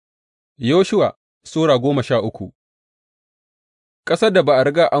Yoshuwa Sura 13. Ƙasar da ba a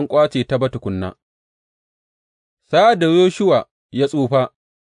riga an ƙwace ta ba tukuna. Sa'ad da Yoshuwa ya tsufa,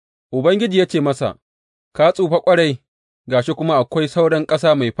 Ubangiji ya ce masa, Ka tsufa ƙwarai, ga shi kuma akwai sauran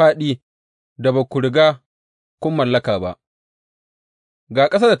ƙasa mai fāɗi da ba ku riga kun mallaka ba. Ga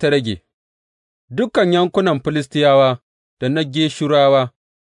ƙasar da ta rage, dukan yankunan Filistiyawa da na Geshurawa,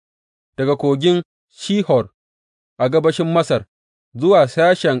 daga kogin Shihor a gabashin Masar zuwa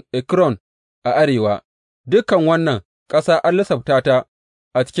sashen Ekron a arewa, dukan wannan ƙasa an lissafta ta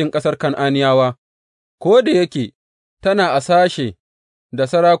a cikin ƙasar Kan'aniyawa, ko da yake tana a sashe da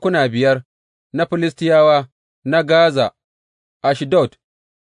sarakuna biyar na Filistiyawa na Gaza, Ashdod,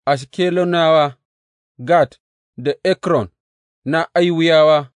 Ashkeloniyawa, Gat da Ekron na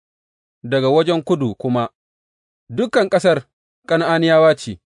Awwiyawa, daga wajen kudu kuma, dukan ƙasar Kan'aniyawa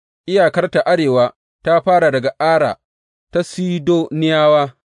ce. Iyakarta arewa ta fara daga Ara ta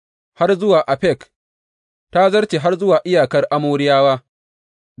Sidoniyawa har zuwa Afek, ta zarce har zuwa iyakar Amoriyawa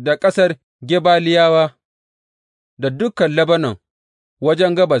da ƙasar Gebaliyawa, da dukan Lebanon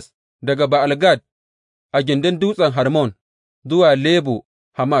wajen gabas daga Ba'al Gad a gindin Dutsen Hermon zuwa Lebo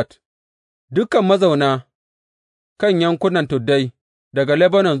Hamat, dukan mazauna kan yankunan tuddai daga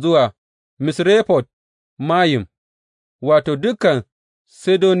Lebanon zuwa Misrefot Mayim, wato, dukan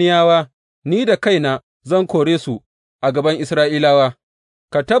Sidoniyawa, ni da kaina zan kore su a gaban Isra'ilawa.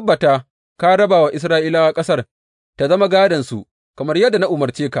 Ka tabbata ka raba wa Isra'ilawa ƙasar ta zama gādonsu kamar yadda na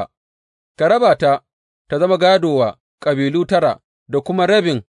umarce ka, ka raba ta ta zama gādo wa kabilu tara da kuma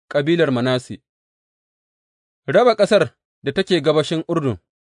rabin kabilar Manasse. Raba ƙasar da take gabashin Urdun.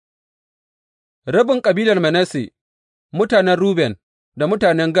 Rabin kabilar Manasse, mutanen Ruben da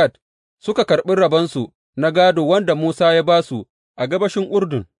mutanen Gad suka karɓi rabonsu na gādo wanda Musa ya ba su a gabashin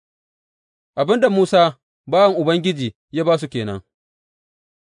Urdun, abin da Musa bawan Ubangiji ya ba su ke nan.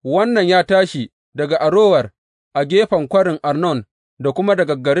 Wannan ya tashi daga Arowar a gefen kwarin Arnon da kuma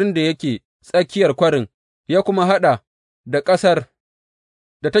daga garin da yake tsakiyar kwarin, ya kuma haɗa da ƙasar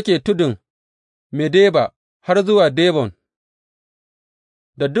da take tudun Medeba har zuwa Dibon,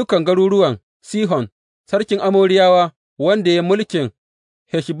 da dukan garuruwan Sihon sarkin Amoriyawa, wanda ya yi mulkin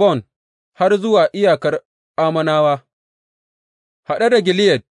Heshbon har zuwa iyakar Ammonawa, haɗe da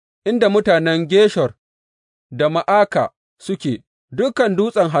Gileyad, inda mutanen Geshur da Ma'aka suke, dukan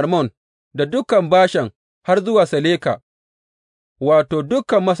Dutsen Hermon da dukan Bashan har zuwa Saleka, wato,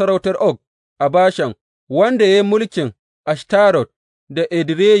 dukan masarautar Og a Bashan, wanda ya yi mulkin Ashtarot da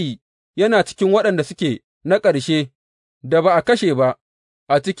Edireyi, yana cikin waɗanda suke na ƙarshe da ba a kashe ba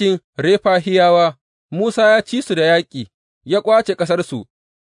a cikin Refahiyawa. Musa ya ci su da yaƙi, ya ƙwace ƙasarsu,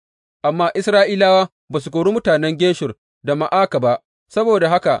 amma Isra'ilawa ba su kori mutanen Geshur da Ma'aka ba, saboda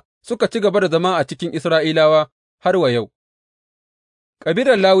haka suka ci gaba da zama a cikin Isra'ilawa har wa yau.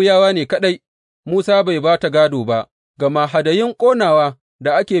 Kabilar Lawiyawa ne kaɗai Musa bai ba ta gādo ba, gama hadayun ƙonawa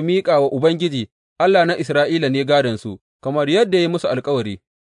da ake miƙa wa Ubangiji, Allah na Isra'ila ne gādonsu, kamar yadda ya yi musu alkawari.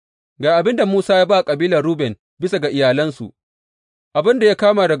 Ga abin da Musa ya ba kabilar Ruben bisa ga iyalansu, abin da ya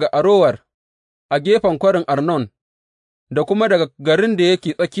kama daga Arowar a gefen kwarin Arnon, da kuma daga garin da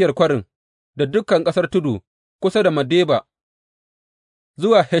yake tsakiyar kwarin, da dukan ƙasar tudu kusa da Medeba,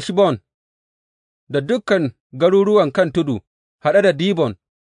 zuwa Heshbon, da dukan garuruwan kan tudu, haɗe da Dibon,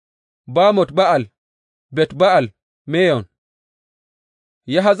 Bamot Ba'al, Bet Ba'al Meyon,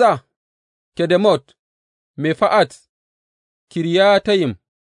 Yahaza, Kedemot, Mefa'at, Kiriyatayim,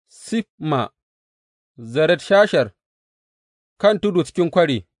 Sifma, Zeret Shashar, kan tudu cikin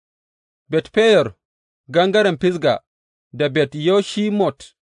kwari, Bet Feyor, gangaren Fisga, da Bet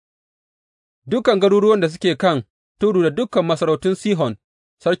Yoshimot, dukan garuruwan da suke kan tudu, da dukan masarautun Sihon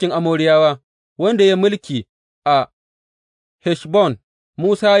sarkin Amoriyawa, wanda ya yi mulki a Heshbon.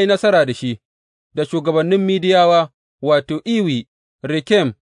 Musa ya yi nasara da shi, da shugabannin Midiyawa, wato, Iwi,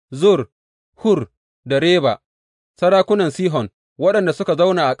 Rekem, Zur, Hur da Reba, sarakunan Sihon, waɗanda suka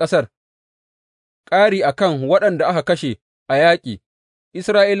zauna a ƙasar, ƙari a kan waɗanda aka kashe a yaƙi.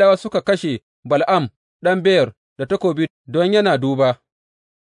 Isra'ilawa suka kashe Bal'am ɗan Beyor da takobi don yana duba.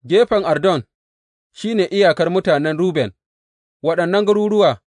 Gefen Ardon shi ne iyakar mutanen Ruben. Waɗannan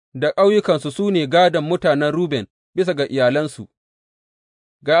garuruwa da ƙauyukansu su ne gādon mutanen Ruben bisa ga iyalansu.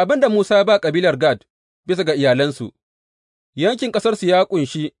 Ga abin da Musa ya ba kabilar Gad bisa ga iyalansu, yankin ƙasarsu ya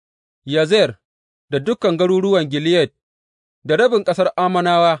ƙunshi Yazer da dukan garuruwan Gileyad, da rabin ƙasar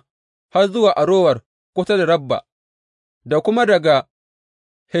Ammonawa har zuwa Arowar kusa da Rabba, da kuma daga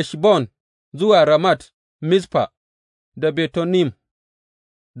Heshbon zuwa Ramat Mizfa da Betonim,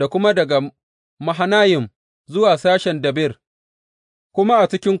 da kuma daga Mahanayim zuwa sashen Debir, kuma a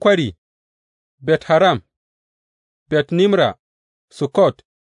cikin kwari, Bet Haram, Bet Nimra, Sukkot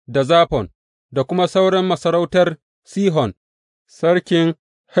da Zafon, da kuma sauran masarautar Sihon, sarkin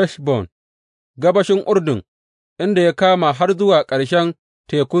Heshbon, gabashin Urdun, inda ya kama har zuwa ƙarshen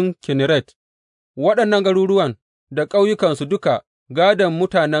tekun Kinneret. Waɗannan garuruwan da ƙauyukansu duka gādon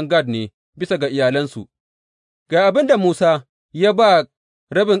mutanen Gad ne bisa ga iyalansu. Ga abin da Musa ya ba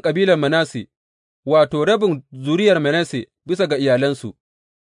rabin kabilar Manasse, wato, rabin zuriyar Manasse bisa ga iyalansu,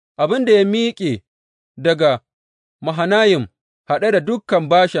 abin da ya miƙe daga Mahanayim haɗe da dukan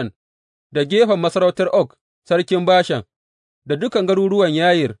Bashan, da gefen masarautar Og sarkin Bashan, da dukan garuruwan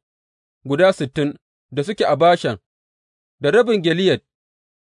Yayir guda 60 da suke a Bashan, da rabin Gileyad,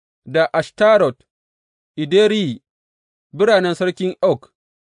 da Ashtarot, Edireyi, biranen sarkin Og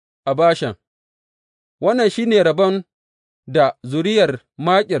a Bashan. Wannan shi ne rabon da zuriyar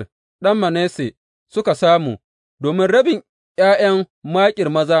Makir ɗan Manasse suka samu, domin rabin ’ya'yan Makir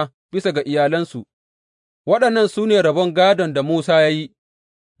maza bisa ga iyalansu. Waɗannan su ne rabon gādon da Musa ya yi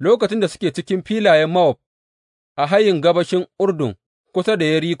lokacin da suke cikin filayen Mowab a hayin gabashin Urdun kusa da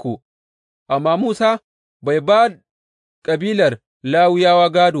Yeriko, amma Musa bai ba kabilar Lawiyawa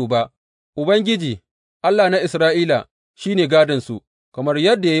gādo ba. Ubangiji, Allah na Isra'ila shi ne gādonsu, kamar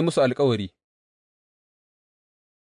yadda ya yi musu alkawari.